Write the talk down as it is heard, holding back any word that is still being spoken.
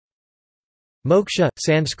Moksha,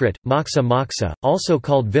 Sanskrit, moksha, also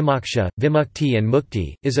called vimoksha, vimukti and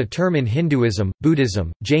mukti, is a term in Hinduism,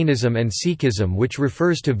 Buddhism, Jainism and Sikhism which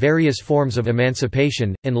refers to various forms of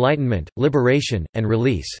emancipation, enlightenment, liberation, and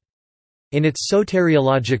release. In its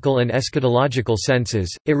soteriological and eschatological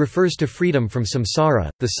senses, it refers to freedom from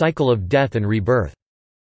samsara, the cycle of death and rebirth.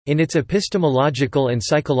 In its epistemological and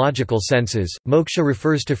psychological senses, moksha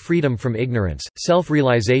refers to freedom from ignorance,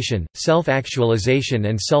 self-realization, self-actualization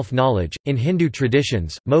and self-knowledge. In Hindu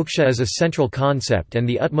traditions, moksha is a central concept and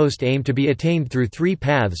the utmost aim to be attained through three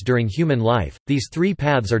paths during human life. These three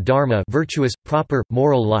paths are dharma, virtuous, proper,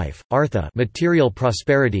 moral life; artha, material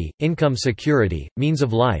prosperity, income security, means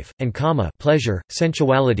of life; and kama, pleasure,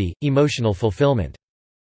 sensuality, emotional fulfillment.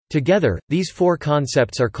 Together, these four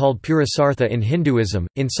concepts are called purusartha in Hinduism.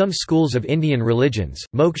 In some schools of Indian religions,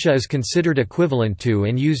 moksha is considered equivalent to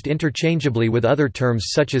and used interchangeably with other terms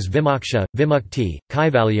such as vimoksha, vimukti,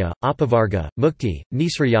 kaivalya, apavarga, mukti,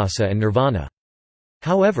 nisrayasa, and nirvana.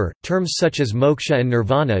 However, terms such as moksha and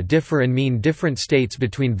nirvana differ and mean different states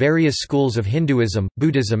between various schools of Hinduism,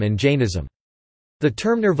 Buddhism, and Jainism. The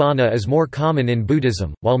term nirvana is more common in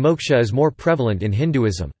Buddhism, while moksha is more prevalent in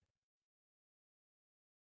Hinduism.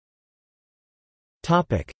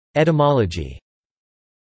 Etymology.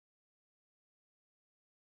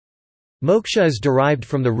 Moksha is derived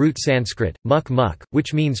from the root Sanskrit, muk,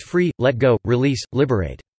 which means free, let go, release,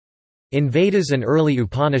 liberate. In Vedas and early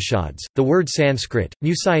Upanishads, the word Sanskrit,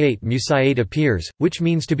 musayate appears, which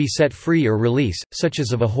means to be set free or release, such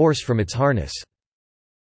as of a horse from its harness.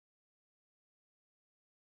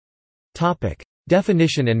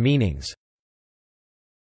 Definition and meanings.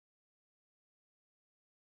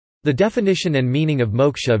 The definition and meaning of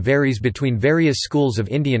moksha varies between various schools of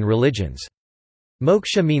Indian religions.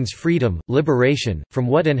 Moksha means freedom, liberation, from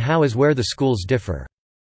what and how is where the schools differ.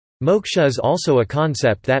 Moksha is also a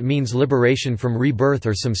concept that means liberation from rebirth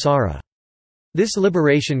or samsara. This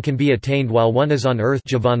liberation can be attained while one is on earth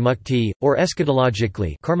or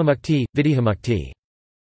eschatologically karmamukti, vidyahamukti.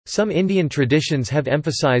 Some Indian traditions have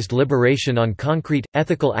emphasized liberation on concrete,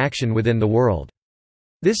 ethical action within the world.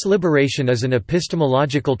 This liberation is an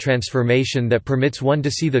epistemological transformation that permits one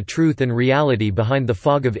to see the truth and reality behind the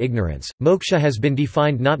fog of ignorance. Moksha has been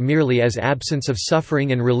defined not merely as absence of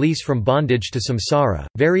suffering and release from bondage to samsara.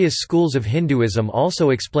 Various schools of Hinduism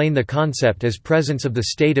also explain the concept as presence of the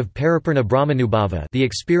state of paripurna brahmanubhava, the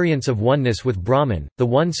experience of oneness with Brahman, the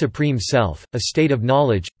one supreme self, a state of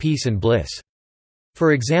knowledge, peace and bliss.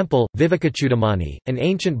 For example, Vivekachudamani, an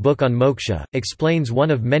ancient book on moksha, explains one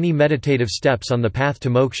of many meditative steps on the path to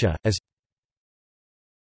moksha, as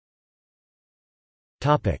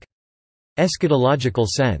eschatological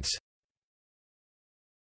sense.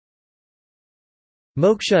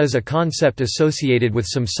 Moksha is a concept associated with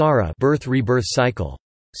samsara, birth-rebirth cycle.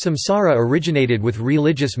 Samsara originated with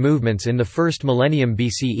religious movements in the first millennium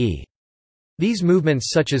BCE. These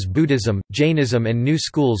movements such as Buddhism, Jainism and new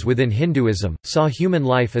schools within Hinduism, saw human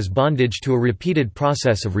life as bondage to a repeated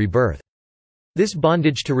process of rebirth. This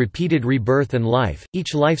bondage to repeated rebirth and life,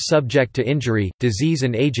 each life subject to injury, disease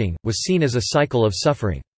and aging, was seen as a cycle of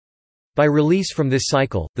suffering. By release from this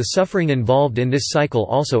cycle, the suffering involved in this cycle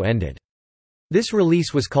also ended. This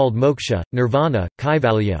release was called moksha, nirvana,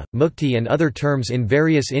 kaivalya, mukti and other terms in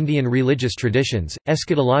various Indian religious traditions.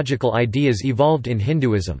 Eschatological ideas evolved in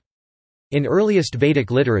Hinduism. In earliest Vedic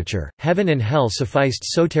literature, heaven and hell sufficed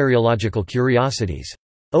soteriological curiosities.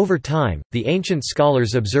 Over time, the ancient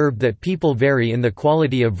scholars observed that people vary in the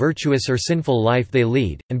quality of virtuous or sinful life they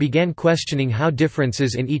lead, and began questioning how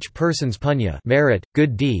differences in each person's punya merit,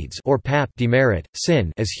 good deeds or pap demerit,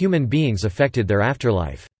 sin as human beings affected their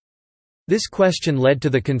afterlife. This question led to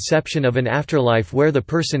the conception of an afterlife where the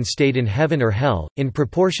person stayed in heaven or hell, in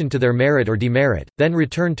proportion to their merit or demerit, then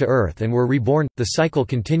returned to earth and were reborn, the cycle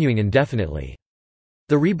continuing indefinitely.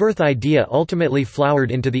 The rebirth idea ultimately flowered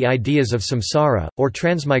into the ideas of samsara, or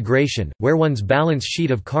transmigration, where one's balance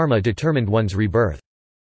sheet of karma determined one's rebirth.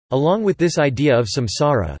 Along with this idea of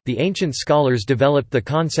samsara, the ancient scholars developed the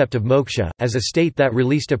concept of moksha, as a state that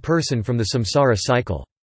released a person from the samsara cycle.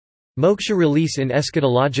 Moksha release in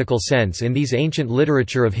eschatological sense in these ancient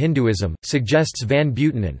literature of Hinduism, suggests Van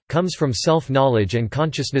Buitenen, comes from self-knowledge and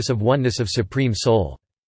consciousness of oneness of Supreme Soul.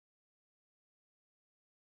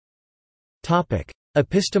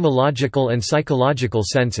 Epistemological and psychological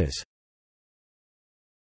senses.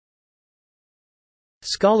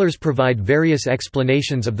 Scholars provide various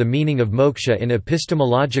explanations of the meaning of moksha in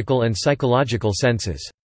epistemological and psychological senses.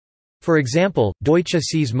 For example, Deutsche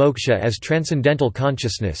sees moksha as transcendental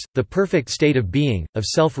consciousness, the perfect state of being, of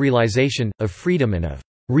self-realization, of freedom and of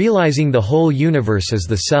realizing the whole universe as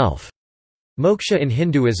the self. Moksha in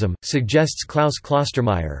Hinduism, suggests Klaus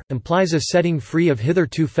Klostermaier, implies a setting free of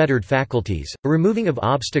hitherto fettered faculties, a removing of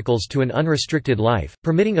obstacles to an unrestricted life,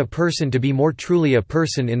 permitting a person to be more truly a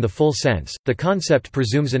person in the full sense. The concept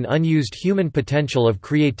presumes an unused human potential of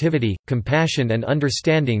creativity, compassion, and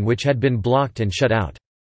understanding which had been blocked and shut out.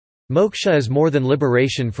 Moksha is more than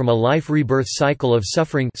liberation from a life-rebirth cycle of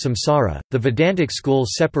suffering samsara. The Vedantic school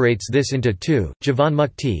separates this into two: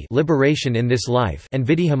 jivanmukti, liberation in this life, and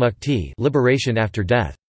vidyahamukti, liberation after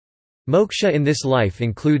death. Moksha in this life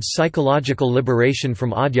includes psychological liberation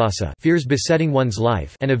from adhyasa, fears besetting one's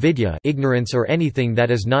life, and avidya, ignorance or anything that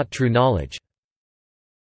is not true knowledge.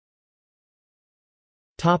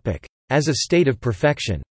 Topic: As a state of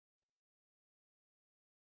perfection.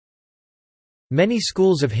 Many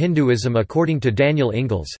schools of Hinduism, according to Daniel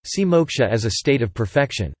Ingalls, see moksha as a state of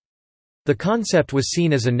perfection. The concept was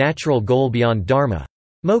seen as a natural goal beyond dharma.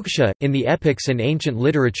 Moksha, in the epics and ancient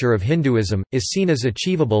literature of Hinduism, is seen as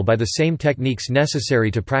achievable by the same techniques necessary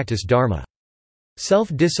to practice dharma.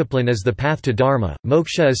 Self-discipline is the path to dharma.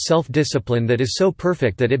 Moksha is self-discipline that is so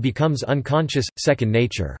perfect that it becomes unconscious, second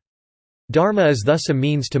nature. Dharma is thus a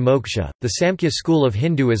means to moksha. The Samkhya school of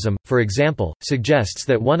Hinduism, for example, suggests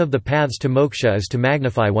that one of the paths to moksha is to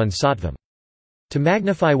magnify one's sattvam. To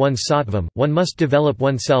magnify one's sattvam, one must develop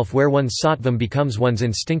oneself where one's sattvam becomes one's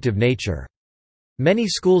instinctive nature. Many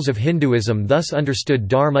schools of Hinduism thus understood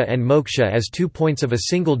dharma and moksha as 2 points of a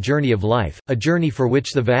single journey of life, a journey for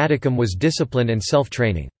which the Vaidikam was discipline and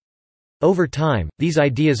self-training. Over time, these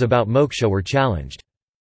ideas about moksha were challenged.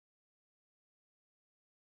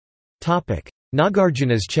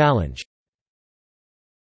 Nagarjuna's challenge.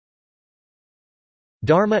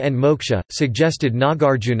 Dharma and moksha, suggested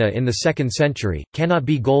Nagarjuna in the 2nd century, cannot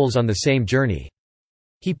be goals on the same journey.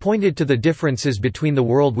 He pointed to the differences between the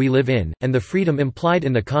world we live in, and the freedom implied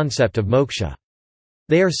in the concept of moksha.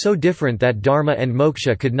 They are so different that dharma and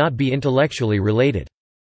moksha could not be intellectually related.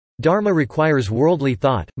 Dharma requires worldly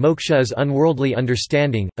thought, moksha is unworldly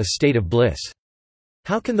understanding, a state of bliss.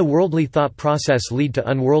 How can the worldly thought process lead to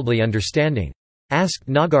unworldly understanding? Asked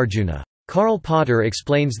Nagarjuna. Karl Potter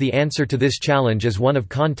explains the answer to this challenge as one of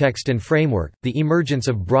context and framework, the emergence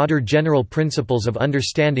of broader general principles of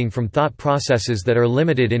understanding from thought processes that are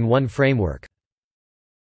limited in one framework.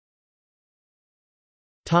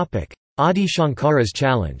 Adi Shankara's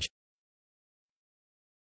challenge.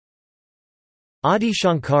 Adi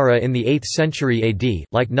Shankara in the 8th century AD,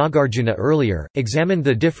 like Nagarjuna earlier, examined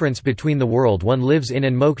the difference between the world one lives in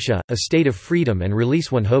and moksha, a state of freedom and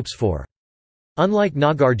release one hopes for. Unlike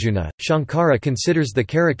Nagarjuna, Shankara considers the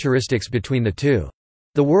characteristics between the two.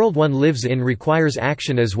 The world one lives in requires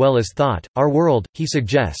action as well as thought. Our world, he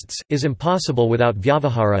suggests, is impossible without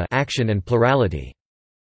vyavahara, action and plurality.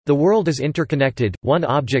 The world is interconnected, one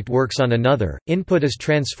object works on another, input is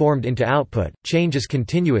transformed into output, change is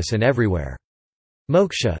continuous and everywhere.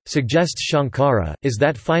 Moksha, suggests Shankara, is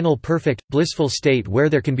that final perfect, blissful state where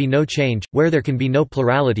there can be no change, where there can be no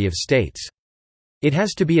plurality of states. It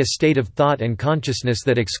has to be a state of thought and consciousness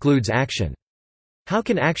that excludes action. How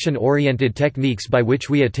can action-oriented techniques by which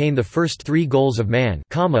we attain the first 3 goals of man,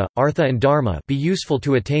 kama, artha and dharma, be useful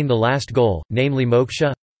to attain the last goal, namely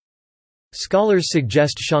moksha? Scholars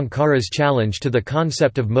suggest Shankara's challenge to the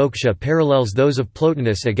concept of moksha parallels those of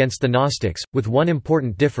Plotinus against the Gnostics, with one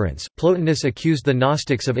important difference. Plotinus accused the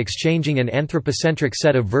Gnostics of exchanging an anthropocentric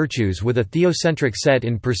set of virtues with a theocentric set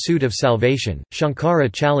in pursuit of salvation. Shankara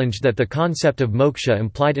challenged that the concept of moksha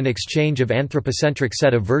implied an exchange of anthropocentric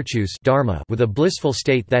set of virtues dharma with a blissful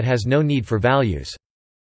state that has no need for values.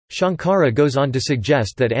 Shankara goes on to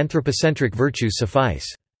suggest that anthropocentric virtues suffice.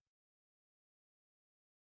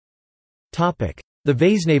 The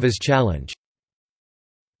Vaisnavas challenge.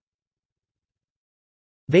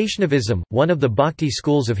 Vaishnavism, one of the bhakti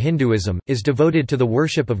schools of Hinduism, is devoted to the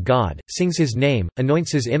worship of God, sings his name,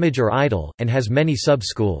 anoints his image or idol, and has many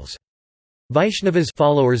sub-schools. Vaishnavas,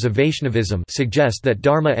 followers of Vaishnavism, suggest that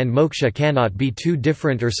dharma and moksha cannot be 2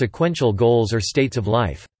 different or sequential goals or states of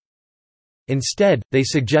life. Instead, they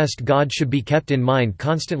suggest God should be kept in mind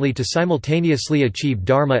constantly to simultaneously achieve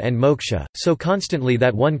dharma and moksha, so constantly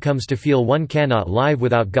that one comes to feel one cannot live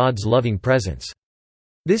without God's loving presence.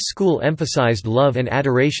 This school emphasized love and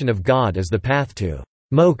adoration of God as the path to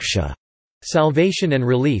moksha, salvation and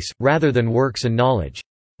release, rather than works and knowledge.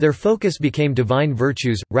 Their focus became divine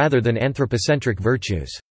virtues, rather than anthropocentric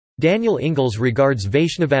virtues. Daniel Ingalls regards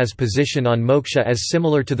Vaishnava's position on moksha as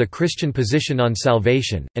similar to the Christian position on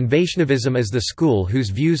salvation, and Vaishnavism as the school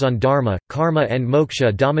whose views on dharma, karma and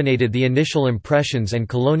moksha dominated the initial impressions and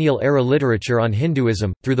colonial-era literature on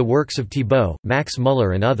Hinduism, through the works of Thibaut, Max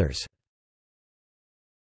Muller and others.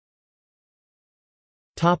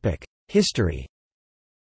 History.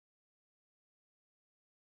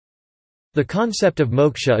 The concept of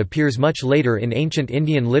moksha appears much later in ancient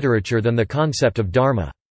Indian literature than the concept of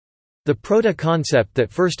dharma. The proto-concept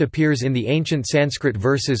that first appears in the ancient Sanskrit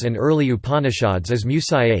verses and early Upanishads is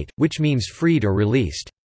musyate, which means freed or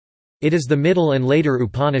released. It is the middle and later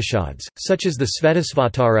Upanishads, such as the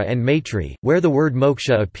Svetasvatara and Maitri, where the word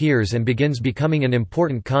moksha appears and begins becoming an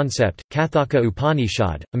important concept. Kathaka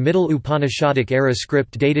Upanishad, a middle Upanishadic era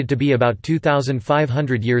script dated to be about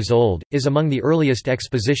 2,500 years old, is among the earliest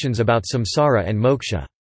expositions about samsara and moksha.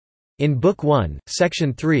 In Book 1,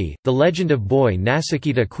 Section 3, the legend of boy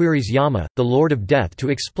Nasikita queries Yama, the Lord of Death, to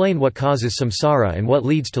explain what causes samsara and what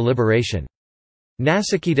leads to liberation.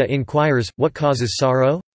 Nasikita inquires, what causes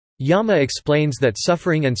sorrow? Yama explains that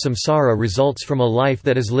suffering and samsara results from a life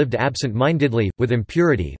that is lived absent-mindedly, with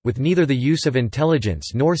impurity, with neither the use of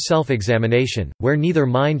intelligence nor self-examination, where neither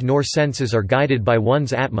mind nor senses are guided by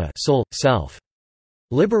one's atma soul, self.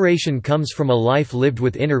 Liberation comes from a life lived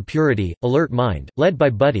with inner purity, alert mind, led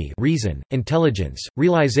by buddhi reason, intelligence,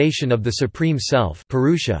 realization of the Supreme Self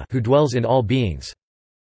Purusha who dwells in all beings.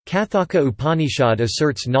 Kathaka Upanishad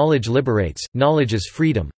asserts knowledge liberates, knowledge is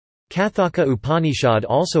freedom. Kathaka Upanishad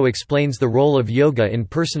also explains the role of yoga in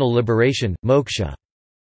personal liberation, moksha.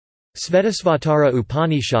 Svetasvatara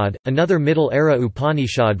Upanishad, another Middle-era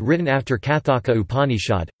Upanishad written after Kathaka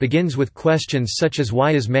Upanishad, begins with questions such as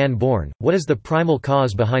why is man born, what is the primal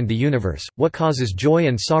cause behind the universe, what causes joy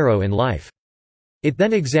and sorrow in life. It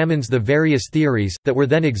then examines the various theories, that were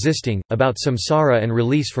then existing, about samsara and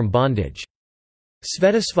release from bondage.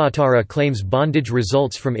 Svetasvatara claims bondage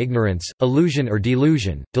results from ignorance, illusion or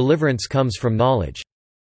delusion, deliverance comes from knowledge.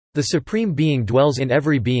 The Supreme Being dwells in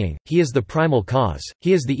every being, He is the primal cause,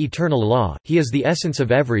 He is the eternal law, He is the essence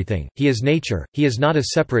of everything, He is nature, He is not a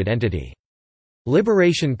separate entity.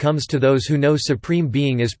 Liberation comes to those who know Supreme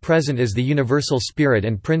Being is present as the universal spirit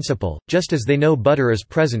and principle, just as they know butter is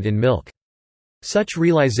present in milk. Such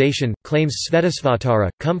realization, claims Svetasvatara,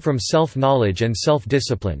 come from self-knowledge and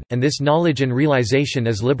self-discipline, and this knowledge and realization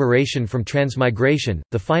is liberation from transmigration,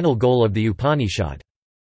 the final goal of the Upanishad.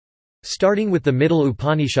 Starting with the Middle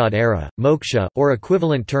Upanishad era, moksha, or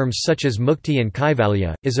equivalent terms such as mukti and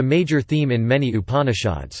kaivalya, is a major theme in many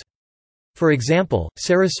Upanishads. For example,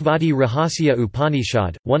 Sarasvati Rahasya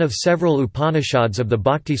Upanishad, one of several Upanishads of the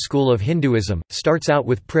Bhakti school of Hinduism, starts out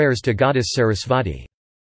with prayers to goddess Sarasvati.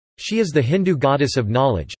 She is the Hindu goddess of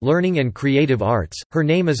knowledge, learning and creative arts. Her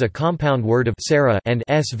name is a compound word of Sara and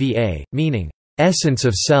Sva, meaning essence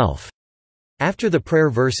of self. After the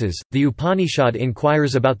prayer verses, the Upanishad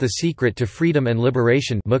inquires about the secret to freedom and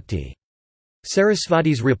liberation, mukti.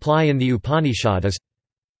 Sarasvati's reply in the Upanishad is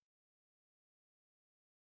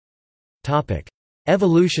Topic: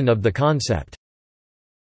 Evolution of the concept.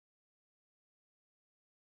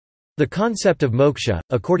 The concept of moksha,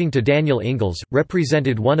 according to Daniel Ingalls,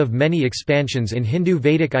 represented one of many expansions in Hindu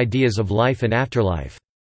Vedic ideas of life and afterlife.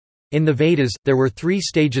 In the Vedas, there were three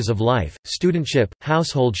stages of life: studentship,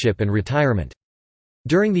 householdship and retirement.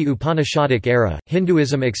 During the Upanishadic era,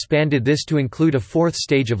 Hinduism expanded this to include a fourth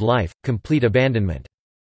stage of life, complete abandonment.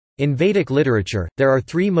 In Vedic literature, there are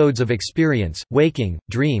three modes of experience: waking,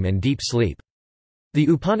 dream and deep sleep. The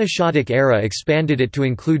Upanishadic era expanded it to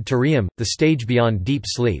include Turiyam, the stage beyond deep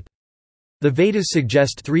sleep. The Vedas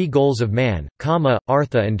suggest three goals of man: kama,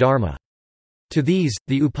 artha and dharma. To these,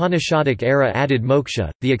 the Upanishadic era added moksha.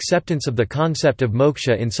 The acceptance of the concept of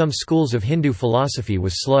moksha in some schools of Hindu philosophy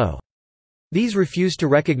was slow. These refused to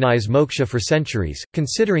recognize moksha for centuries,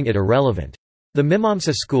 considering it irrelevant. The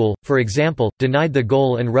Mimamsa school, for example, denied the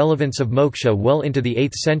goal and relevance of moksha well into the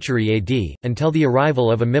 8th century AD, until the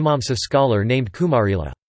arrival of a Mimamsa scholar named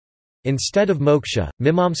Kumarila. Instead of moksha,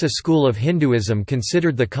 Mimamsa school of Hinduism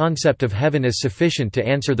considered the concept of heaven as sufficient to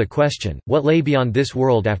answer the question, what lay beyond this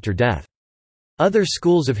world after death. Other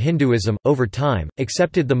schools of Hinduism, over time,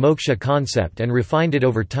 accepted the moksha concept and refined it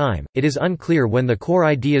over time. It is unclear when the core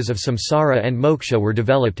ideas of samsara and moksha were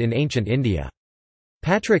developed in ancient India.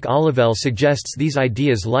 Patrick Olivelle suggests these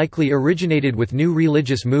ideas likely originated with new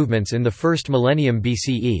religious movements in the first millennium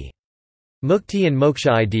BCE. Mukti and moksha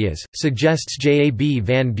ideas, suggests Jab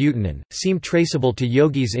van Buitenen, seem traceable to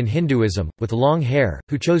yogis in Hinduism, with long hair,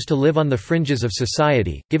 who chose to live on the fringes of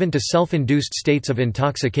society, given to self-induced states of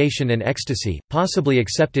intoxication and ecstasy, possibly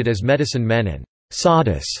accepted as medicine men and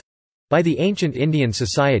sadhus by the ancient Indian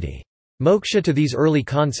society. Moksha to these early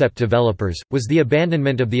concept developers, was the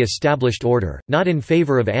abandonment of the established order, not in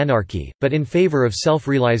favor of anarchy, but in favor of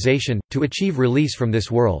self-realization, to achieve release from this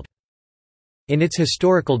world. In its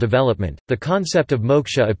historical development, the concept of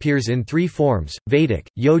moksha appears in three forms: Vedic,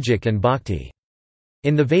 yogic and bhakti.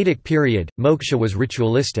 In the Vedic period, moksha was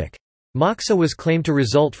ritualistic. Moksha was claimed to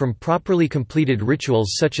result from properly completed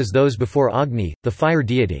rituals such as those before Agni, the fire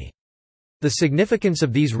deity. The significance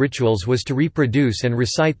of these rituals was to reproduce and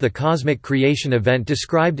recite the cosmic creation event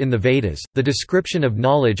described in the Vedas. The description of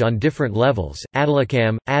knowledge on different levels,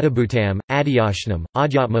 adilakam, adibhutam, adhyashanam,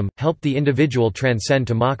 adhyatmam, helped the individual transcend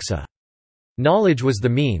to moksha. Knowledge was the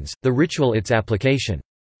means, the ritual its application.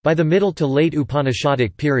 By the middle to late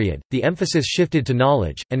Upanishadic period, the emphasis shifted to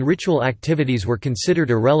knowledge, and ritual activities were considered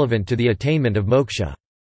irrelevant to the attainment of moksha.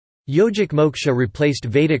 Yogic moksha replaced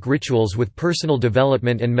Vedic rituals with personal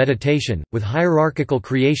development and meditation, with hierarchical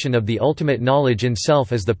creation of the ultimate knowledge in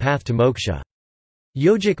self as the path to moksha.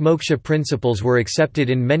 Yogic moksha principles were accepted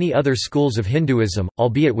in many other schools of Hinduism,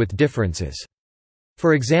 albeit with differences.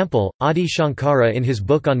 For example, Adi Shankara in his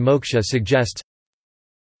book on moksha suggests,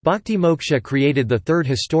 Bhakti moksha created the third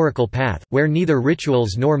historical path, where neither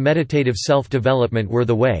rituals nor meditative self-development were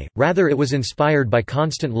the way, rather it was inspired by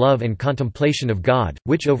constant love and contemplation of God,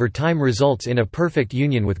 which over time results in a perfect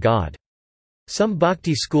union with God. Some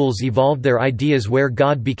bhakti schools evolved their ideas where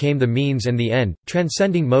God became the means and the end,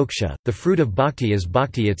 transcending moksha. The fruit of bhakti is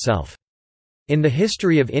bhakti itself. In the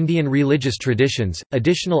history of Indian religious traditions,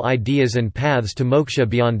 additional ideas and paths to moksha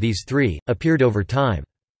beyond these three appeared over time.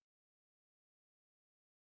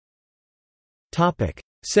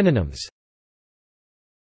 Synonyms.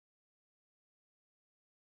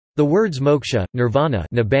 The words moksha, nirvana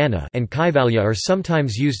nibbana, and kaivalya are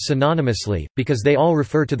sometimes used synonymously, because they all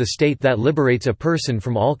refer to the state that liberates a person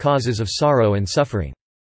from all causes of sorrow and suffering.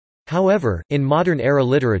 However, in modern-era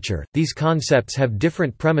literature, these concepts have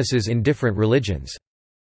different premises in different religions.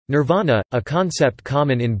 Nirvana, a concept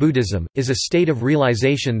common in Buddhism, is a state of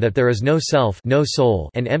realization that there is no self, no soul,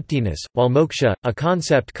 and emptiness, while moksha, a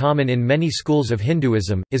concept common in many schools of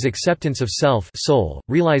Hinduism, is acceptance of self, soul,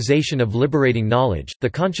 realization of liberating knowledge, the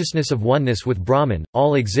consciousness of oneness with Brahman,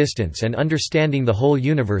 all existence, and understanding the whole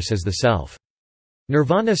universe as the self.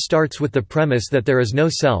 Nirvana starts with the premise that there is no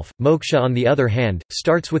self. Moksha, on the other hand,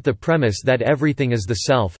 starts with the premise that everything is the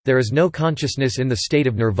self. There is no consciousness in the state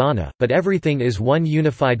of nirvana, but everything is one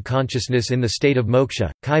unified consciousness in the state of moksha.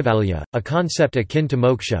 Kaivalya, a concept akin to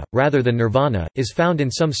moksha, rather than nirvana, is found in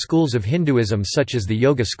some schools of Hinduism such as the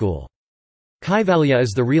Yoga school. Kaivalya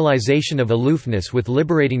is the realization of aloofness with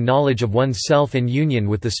liberating knowledge of one's self and union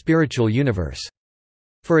with the spiritual universe.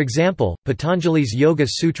 For example, Patanjali's Yoga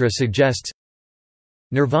Sutra suggests,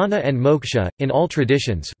 Nirvana and moksha, in all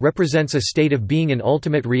traditions, represents a state of being in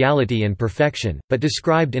ultimate reality and perfection, but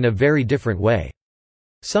described in a very different way.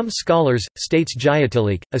 Some scholars, states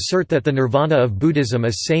Jayatilik, assert that the nirvana of Buddhism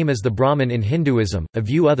is same as the Brahman in Hinduism, a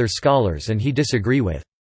view other scholars and he disagree with.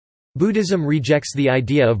 Buddhism rejects the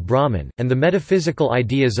idea of Brahman, and the metaphysical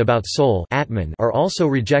ideas about soul Atman are also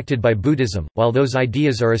rejected by Buddhism, while those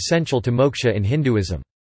ideas are essential to moksha in Hinduism.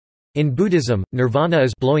 In Buddhism, nirvana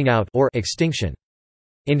is blowing out or extinction.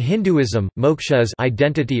 In Hinduism, moksha is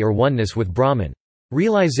identity or oneness with Brahman.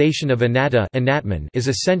 Realization of anatta anatman is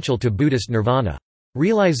essential to Buddhist nirvana.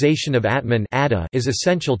 Realization of atman ada is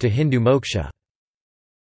essential to Hindu moksha.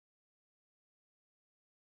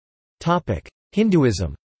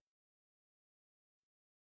 Hinduism.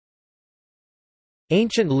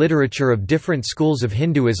 Ancient literature of different schools of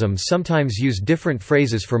Hinduism sometimes use different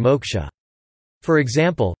phrases for moksha. For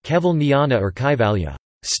example, Keval Jnana or Kaivalya,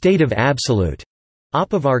 state of absolute,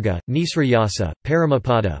 Apavarga, Nisrayasa,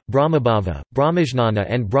 Paramapada, Brahmabhava, Brahmajnana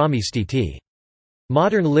and Brahmistiti.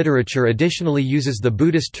 Modern literature additionally uses the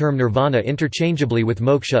Buddhist term nirvana interchangeably with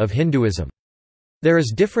moksha of Hinduism. There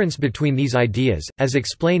is difference between these ideas, as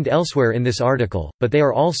explained elsewhere in this article, but they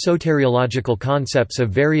are all soteriological concepts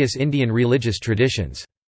of various Indian religious traditions.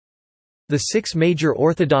 The six major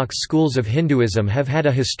orthodox schools of Hinduism have had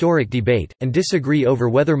a historic debate, and disagree over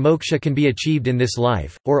whether moksha can be achieved in this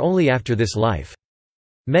life, or only after this life.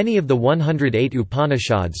 Many of the 108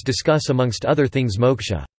 Upanishads discuss amongst other things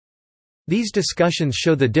moksha. These discussions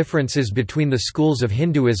show the differences between the schools of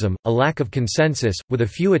Hinduism, a lack of consensus, with a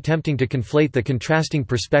few attempting to conflate the contrasting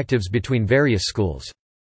perspectives between various schools.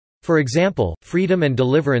 For example, freedom and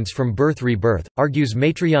deliverance from birth-rebirth, argues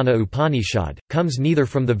Maitrayana Upanishad, comes neither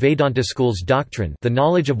from the Vedanta school's doctrine, the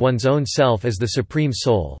knowledge of one's own self as the supreme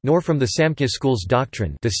soul, nor from the Samkhya school's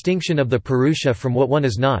doctrine, distinction of the Purusha from what one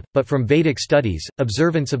is not, but from Vedic studies,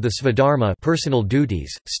 observance of the Svadharma, personal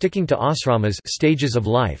duties, sticking to asramas, stages of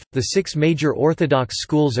life. The six major orthodox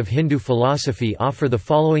schools of Hindu philosophy offer the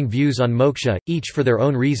following views on moksha, each for their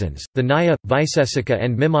own reasons. The Nyaya, Vaisesika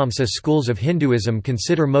and Mimamsa schools of Hinduism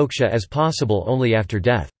consider moksha as possible only after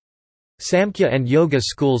death. Samkhya and Yoga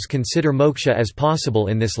schools consider moksha as possible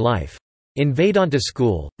in this life. In Vedanta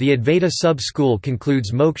school, the Advaita sub-school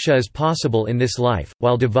concludes moksha is possible in this life,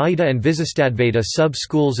 while Dvaita and Visistadvaita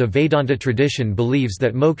sub-schools of Vedanta tradition believes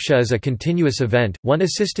that moksha is a continuous event, one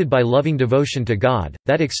assisted by loving devotion to God,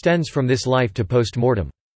 that extends from this life to post-mortem.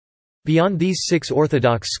 Beyond these 6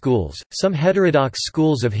 orthodox schools, some heterodox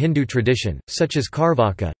schools of Hindu tradition, such as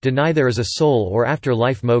Karvaka, deny there is a soul or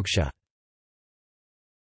after-life moksha.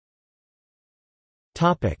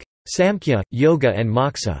 Samkhya, Yoga and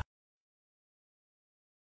Moksha.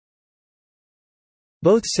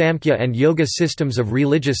 Both Samkhya and Yoga systems of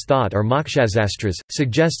religious thought are mokshasastras,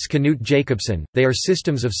 suggests Knut Jacobsen. They are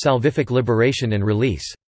systems of salvific liberation and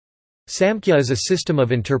release. Samkhya is a system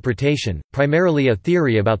of interpretation, primarily a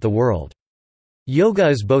theory about the world. Yoga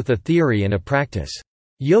is both a theory and a practice.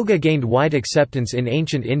 Yoga gained wide acceptance in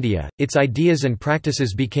ancient India, its ideas and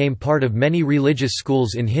practices became part of many religious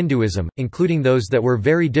schools in Hinduism, including those that were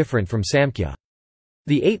very different from Samkhya.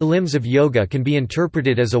 The 8 limbs of yoga can be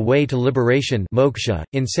interpreted as a way to liberation moksha.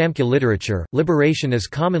 In Samkhya literature, liberation is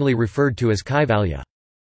commonly referred to as kaivalya.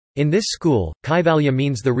 In this school, kaivalya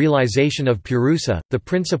means the realization of purusa, the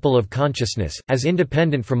principle of consciousness, as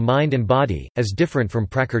independent from mind and body, as different from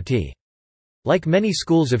prakrti. Like many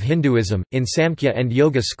schools of Hinduism, in Samkhya and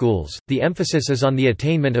Yoga schools, the emphasis is on the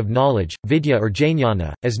attainment of knowledge, vidya or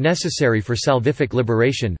jnana, as necessary for salvific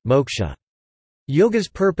liberation, moksha. Yoga's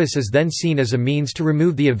purpose is then seen as a means to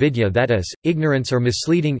remove the avidya, that is, ignorance or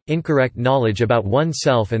misleading, incorrect knowledge about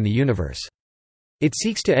oneself and the universe. It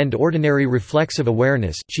seeks to end ordinary reflexive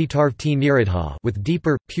awareness with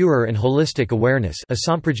deeper, purer and holistic awareness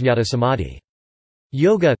asamprajñata samadhi.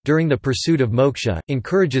 Yoga, during the pursuit of moksha,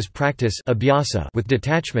 encourages practice abhyasa with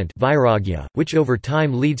detachment vairagya, which over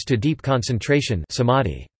time leads to deep concentration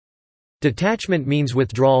samadhi. Detachment means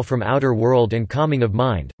withdrawal from outer world and calming of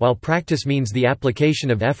mind, while practice means the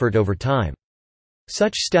application of effort over time.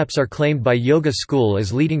 Such steps are claimed by yoga school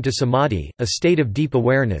as leading to samadhi, a state of deep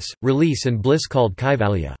awareness, release and bliss called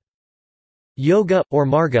kaivalya. Yoga, or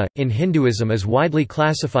marga, in Hinduism is widely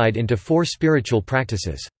classified into 4 spiritual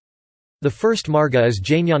practices. The first marga is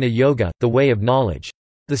jnana yoga, the way of knowledge.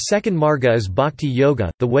 The second marga is bhakti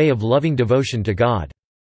yoga, the way of loving devotion to God.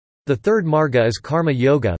 The third marga is karma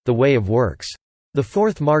yoga, the way of works. The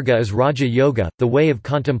fourth marga is raja yoga, the way of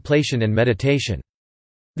contemplation and meditation.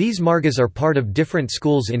 These margas are part of different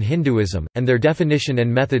schools in Hinduism, and their definition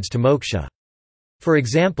and methods to moksha. For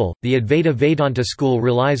example, the Advaita Vedanta school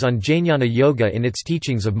relies on jnana yoga in its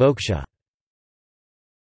teachings of moksha.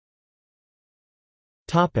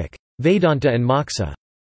 Vedanta and Moksha.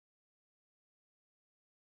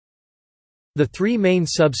 The 3 main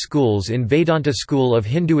sub-schools in Vedanta school of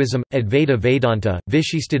Hinduism, Advaita Vedanta,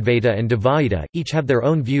 Vishishtadvaita and Dvaita, each have their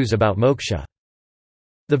own views about moksha.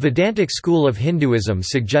 The Vedantic school of Hinduism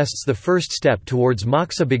suggests the first step towards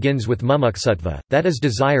moksha begins with mumukshutva, that is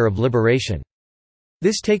desire of liberation.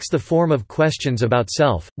 This takes the form of questions about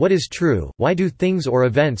self, what is true, why do things or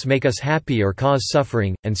events make us happy or cause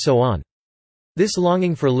suffering, and so on. This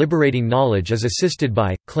longing for liberating knowledge is assisted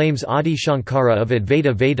by, claims Adi Shankara of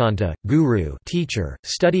Advaita Vedanta, guru teacher,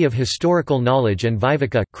 study of historical knowledge and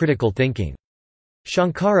viveka critical thinking.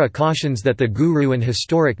 Shankara cautions that the guru and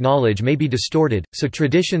historic knowledge may be distorted, so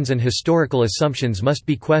traditions and historical assumptions must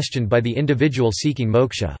be questioned by the individual seeking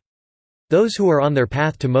moksha. Those who are on their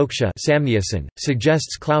path to moksha samnyasin,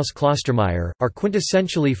 suggests Klaus Klostermaier, are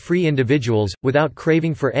quintessentially free individuals, without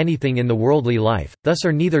craving for anything in the worldly life, thus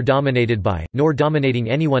are neither dominated by, nor dominating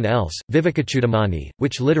anyone else. Vivekachudamani,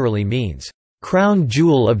 which literally means, "crown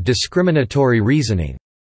jewel of discriminatory reasoning,"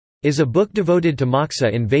 is a book devoted to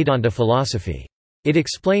moksha in Vedanta philosophy. It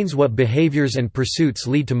explains what behaviors and pursuits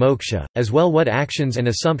lead to moksha, as well what actions and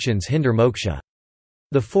assumptions hinder moksha.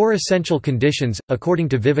 The 4 essential conditions, according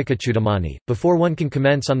to Vivekachudamani, before one can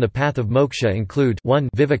commence on the path of moksha include 1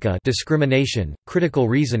 viveka discrimination, critical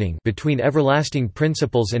reasoning between everlasting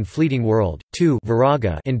principles and fleeting world, 2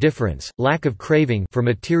 viraga indifference, lack of craving for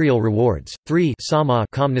material rewards, 3 sama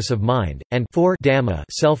calmness of mind, and 4 dhamma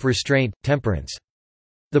self-restraint, temperance.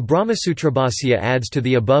 The Brahmasutrabhasya adds to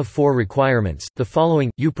the above 4 requirements, the following: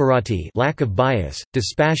 uparati lack of bias,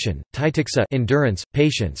 dispassion, titiksa endurance,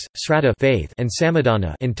 patience, sraddha faith, and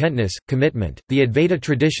samadhana intentness, commitment. The Advaita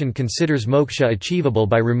tradition considers moksha achievable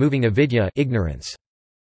by removing avidya ignorance.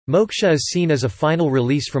 Moksha is seen as a final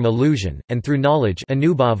release from illusion, and through knowledge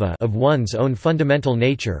anubhava of one's own fundamental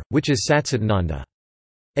nature, which is satchitananda.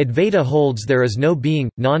 Advaita holds there is no being,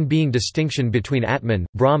 non-being distinction between Atman,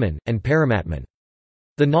 Brahman, and Paramatman.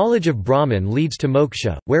 The knowledge of Brahman leads to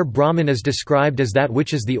moksha, where Brahman is described as that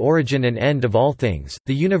which is the origin and end of all things,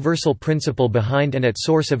 the universal principle behind and at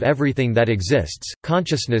source of everything that exists,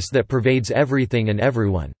 consciousness that pervades everything and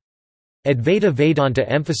everyone. Advaita Vedanta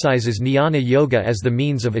emphasizes jnana yoga as the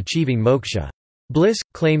means of achieving moksha. Bliss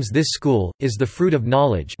claims this school is the fruit of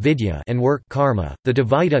knowledge, vidya, and work, karma. The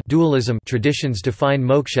Dvaita dualism traditions define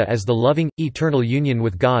moksha as the loving, eternal union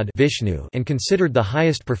with God, Vishnu, and considered the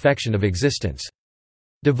highest perfection of existence.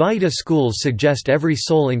 Dvaita schools suggest every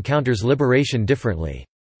soul encounters liberation differently.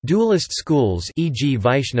 Dualist schools, e.g.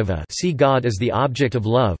 Vaishnava, see God as the object of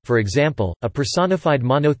love, for example, a personified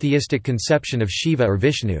monotheistic conception of Shiva or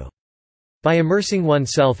Vishnu. By immersing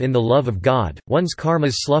oneself in the love of God, one's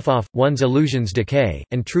karmas slough off, one's illusions decay,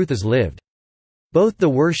 and truth is lived. Both the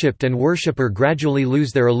worshipped and worshipper gradually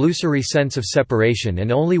lose their illusory sense of separation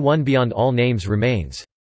and only one beyond all names remains.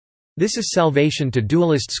 This is salvation to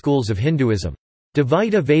dualist schools of Hinduism.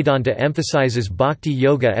 Dvaita Vedanta emphasizes bhakti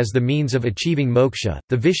yoga as the means of achieving moksha.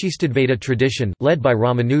 The Vishistadvaita tradition, led by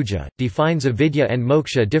Ramanuja, defines avidya and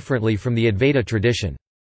moksha differently from the Advaita tradition.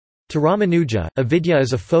 To Ramanuja, avidya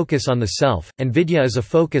is a focus on the self, and vidya is a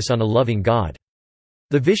focus on a loving God.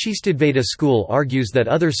 The Vishistadvaita school argues that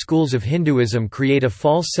other schools of Hinduism create a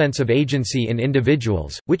false sense of agency in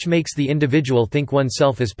individuals, which makes the individual think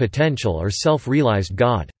oneself as potential or self-realized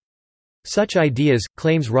God. Such ideas,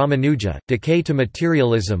 claims Ramanuja, decay to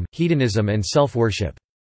materialism, hedonism and self-worship.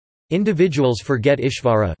 Individuals forget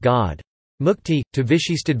Ishvara, God. Mukti, to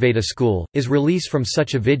Vishistadvaita school, is release from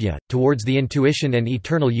such avidya, towards the intuition and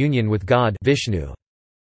eternal union with God, Vishnu.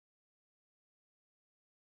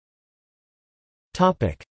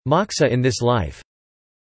 Moksha in this life.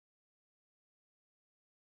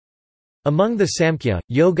 Among the Samkhya,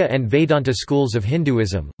 Yoga and Vedanta schools of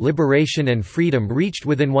Hinduism, liberation and freedom reached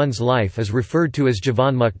within one's life is referred to as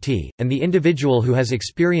Jivanmukti, and the individual who has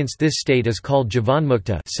experienced this state is called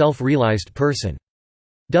Jivanmukta, self-realized person.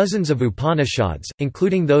 Dozens of Upanishads,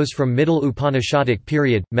 including those from Middle Upanishadic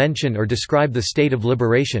period, mention or describe the state of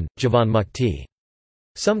liberation, Jivanmukti.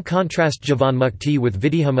 Some contrast Jivanmukti with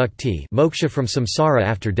Vidyahamukti, moksha from samsara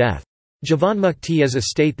after death. Jivanmukti is a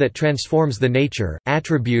state that transforms the nature,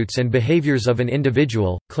 attributes and behaviors of an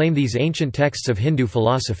individual, claim these ancient texts of Hindu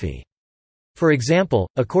philosophy. For example,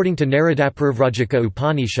 according to Naradapurvrajaka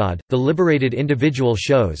Upanishad, the liberated individual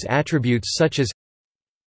shows attributes such as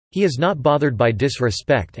he is not bothered by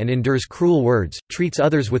disrespect and endures cruel words, treats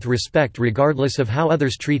others with respect regardless of how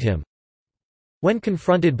others treat him. When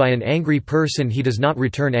confronted by an angry person he does not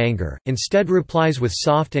return anger, instead replies with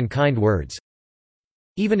soft and kind words.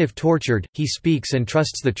 Even if tortured, he speaks and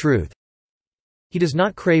trusts the truth. He does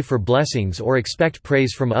not crave for blessings or expect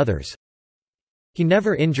praise from others. He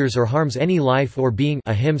never injures or harms any life or being,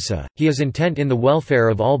 ahimsa. He is intent in the welfare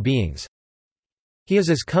of all beings. He is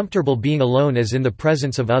as comfortable being alone as in the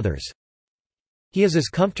presence of others. He is as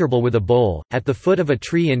comfortable with a bowl, at the foot of a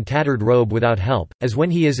tree in tattered robe without help, as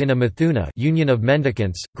when he is in a Mithuna union of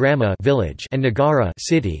mendicants, grama village, and Nagara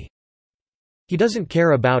city. He doesn't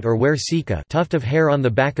care about or wear sika tuft of hair on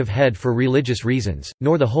the back of head for religious reasons,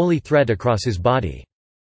 nor the holy thread across his body.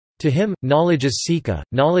 To him, knowledge is sika,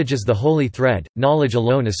 knowledge is the holy thread, knowledge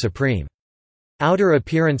alone is supreme. Outer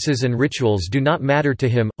appearances and rituals do not matter to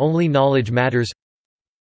him, only knowledge matters.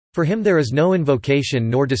 For him there is no invocation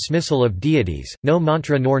nor dismissal of deities, no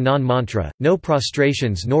mantra nor non-mantra, no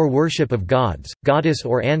prostrations nor worship of gods, goddess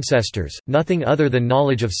or ancestors, nothing other than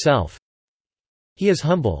knowledge of self. He is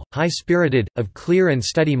humble, high-spirited, of clear and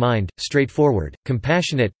steady mind, straightforward,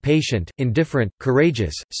 compassionate, patient, indifferent,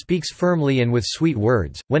 courageous, speaks firmly and with sweet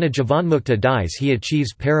words. When a Jivanmukta dies he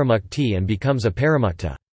achieves paramukti and becomes a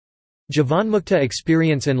paramukta. Jivanmukta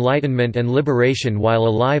experience enlightenment and liberation while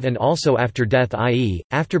alive and also after death, i.e.,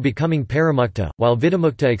 after becoming paramukta, while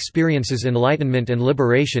Vidamukta experiences enlightenment and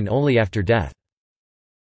liberation only after death.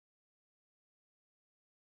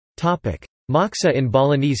 Moksha in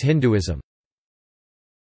Balinese Hinduism.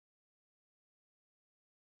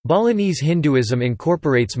 Balinese Hinduism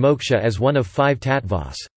incorporates moksha as one of 5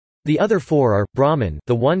 tattvas. The other 4 are, Brahman,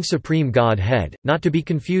 the one supreme God-head, not to be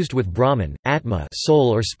confused with Brahman, Atma, soul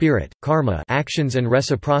or spirit, karma, actions and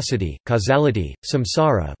reciprocity, causality,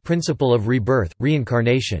 samsara, principle of rebirth,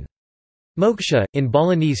 reincarnation. Moksha, in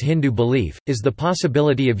Balinese Hindu belief, is the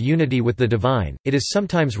possibility of unity with the divine. It is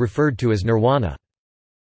sometimes referred to as nirvana.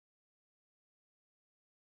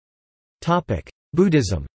 Topic: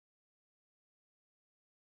 Buddhism.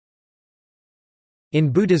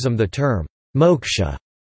 In Buddhism the term moksha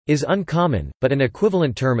is uncommon, but an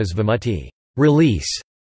equivalent term is vimutti, release.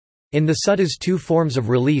 In the suttas 2 forms of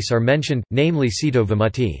release are mentioned, namely cito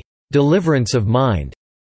vimutti, deliverance of mind,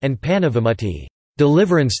 and panna vimutti,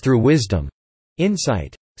 deliverance through wisdom,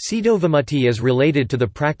 insight. Cito vimutti is related to the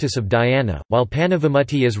practice of dhyana, while panna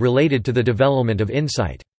vimutti is related to the development of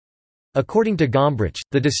insight. According to Gombrich,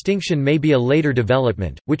 the distinction may be a later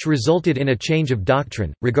development, which resulted in a change of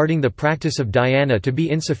doctrine, regarding the practice of dhyana to be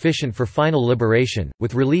insufficient for final liberation.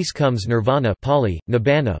 With release comes nirvana, Pali,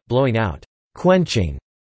 nibbana, blowing out, quenching,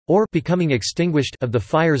 or becoming extinguished of the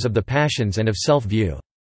fires of the passions and of self-view.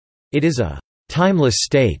 It is a timeless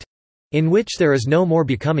state in which there is no more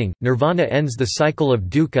becoming. Nirvana ends the cycle of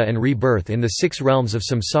dukkha and rebirth in the 6 realms of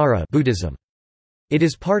samsara. Buddhism. It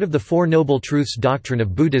is part of the Four Noble Truths doctrine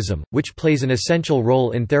of Buddhism, which plays an essential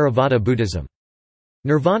role in Theravada Buddhism.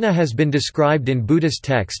 Nirvana has been described in Buddhist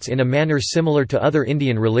texts in a manner similar to other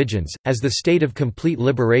Indian religions, as the state of complete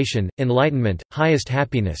liberation, enlightenment, highest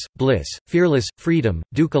happiness, bliss, fearless, freedom,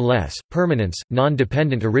 dukkha-less, permanence,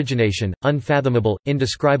 non-dependent origination, unfathomable,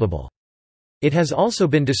 indescribable. It has also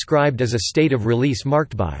been described as a state of release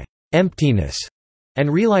marked by emptiness and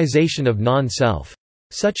realization of non-self.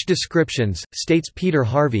 Such descriptions, states Peter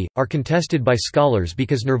Harvey, are contested by scholars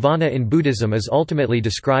because nirvana in Buddhism is ultimately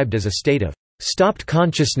described as a state of stopped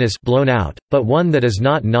consciousness blown out, but one that is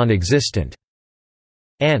not non-existent.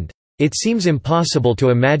 And, it seems impossible to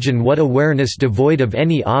imagine what awareness devoid of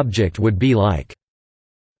any object would be like.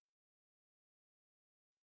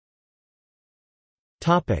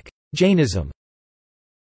 Jainism.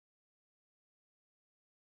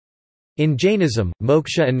 In Jainism,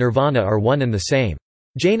 moksha and nirvana are one and the same.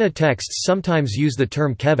 Jaina texts sometimes use the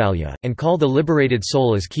term kevalya, and call the liberated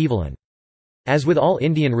soul as Kevalan. As with all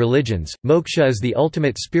Indian religions, moksha is the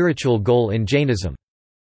ultimate spiritual goal in Jainism.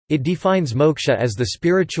 It defines moksha as the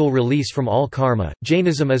spiritual release from all karma.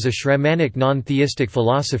 Jainism is a Shramanic non-theistic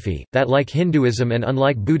philosophy, that like Hinduism and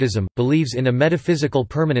unlike Buddhism, believes in a metaphysical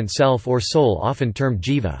permanent self or soul often termed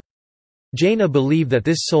jiva. Jaina believe that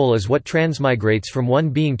this soul is what transmigrates from one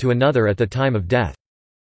being to another at the time of death.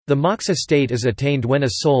 The moksha state is attained when a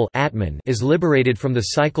soul Atman is liberated from the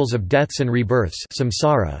cycles of deaths and rebirths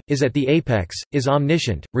samsara, is at the apex, is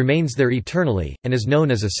omniscient, remains there eternally, and is known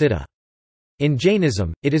as a siddha. In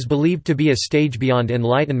Jainism, it is believed to be a stage beyond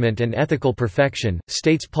enlightenment and ethical perfection,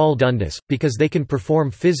 states Paul Dundas, because they can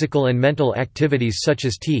perform physical and mental activities such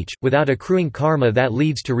as teach, without accruing karma that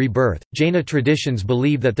leads to rebirth. Jaina traditions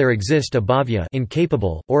believe that there exist a bhavya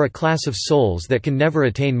incapable, or a class of souls that can never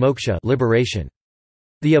attain moksha liberation.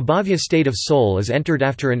 The abhavya state of soul is entered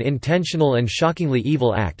after an intentional and shockingly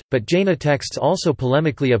evil act, but Jaina texts also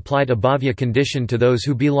polemically applied abhavya condition to those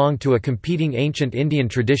who belong to a competing ancient Indian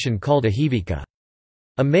tradition called ahivika.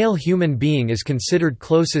 A male human being is considered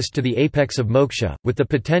closest to the apex of moksha, with the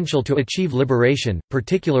potential to achieve liberation,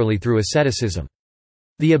 particularly through asceticism.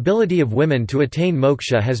 The ability of women to attain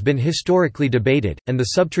moksha has been historically debated, and the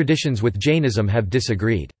subtraditions with Jainism have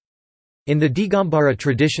disagreed. In the Digambara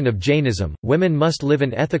tradition of Jainism, women must live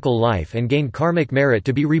an ethical life and gain karmic merit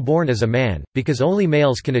to be reborn as a man, because only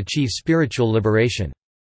males can achieve spiritual liberation.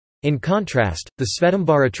 In contrast, the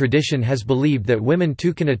Svetambara tradition has believed that women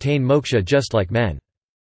too can attain moksha just like men.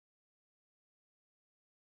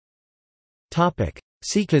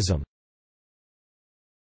 Sikhism.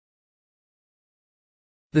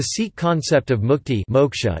 The Sikh concept of mukti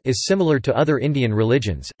moksha is similar to other Indian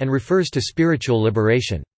religions, and refers to spiritual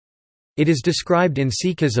liberation. It is described in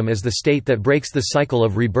Sikhism as the state that breaks the cycle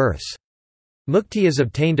of rebirths. Mukti is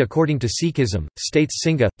obtained according to Sikhism, states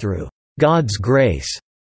Singha, through God's grace.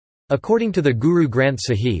 According to the Guru Granth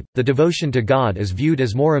Sahib, the devotion to God is viewed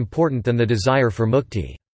as more important than the desire for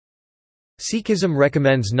mukti. Sikhism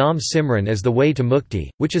recommends Nam Simran as the way to mukti,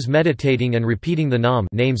 which is meditating and repeating the Nam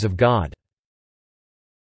names of God.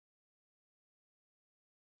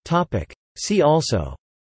 See also: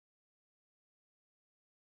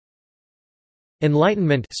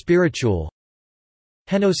 Enlightenment spiritual,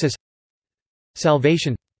 Henosis,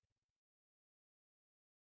 salvation.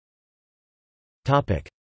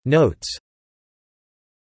 Notes.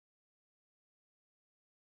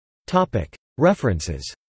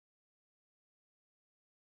 References.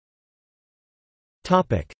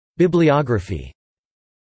 Bibliography.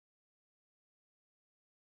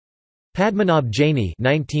 Padmanabh Jaini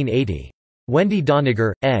 1980. Wendy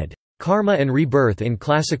Doniger, ed. Karma and Rebirth in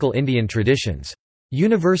Classical Indian Traditions.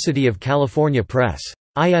 University of California Press.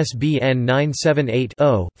 ISBN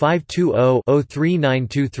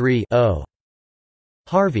 978-0-520-03923-0.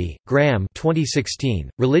 Harvey, Graham 2016,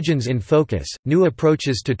 Religions in Focus, New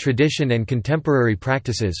Approaches to Tradition and Contemporary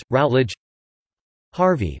Practices, Routledge.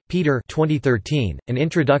 Harvey, Peter 2013, An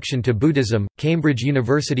Introduction to Buddhism, Cambridge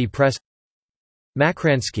University Press.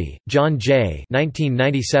 Makransky, John J.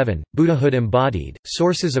 1997, Buddhahood Embodied,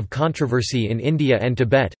 Sources of Controversy in India and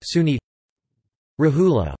Tibet, SUNY.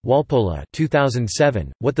 Rahula, Walpola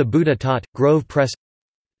 2007, What the Buddha Taught, Grove Press.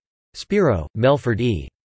 Spiro, Melford E.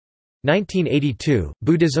 1982,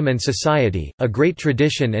 Buddhism and Society, A Great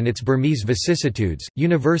Tradition and Its Burmese Vicissitudes,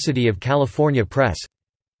 University of California Press.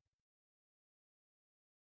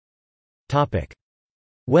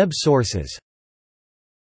 Web sources.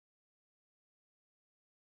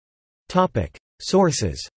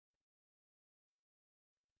 Sources.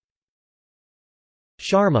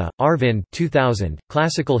 Sharma, Arvind 2000,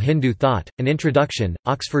 Classical Hindu Thought, An Introduction,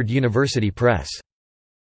 Oxford University Press.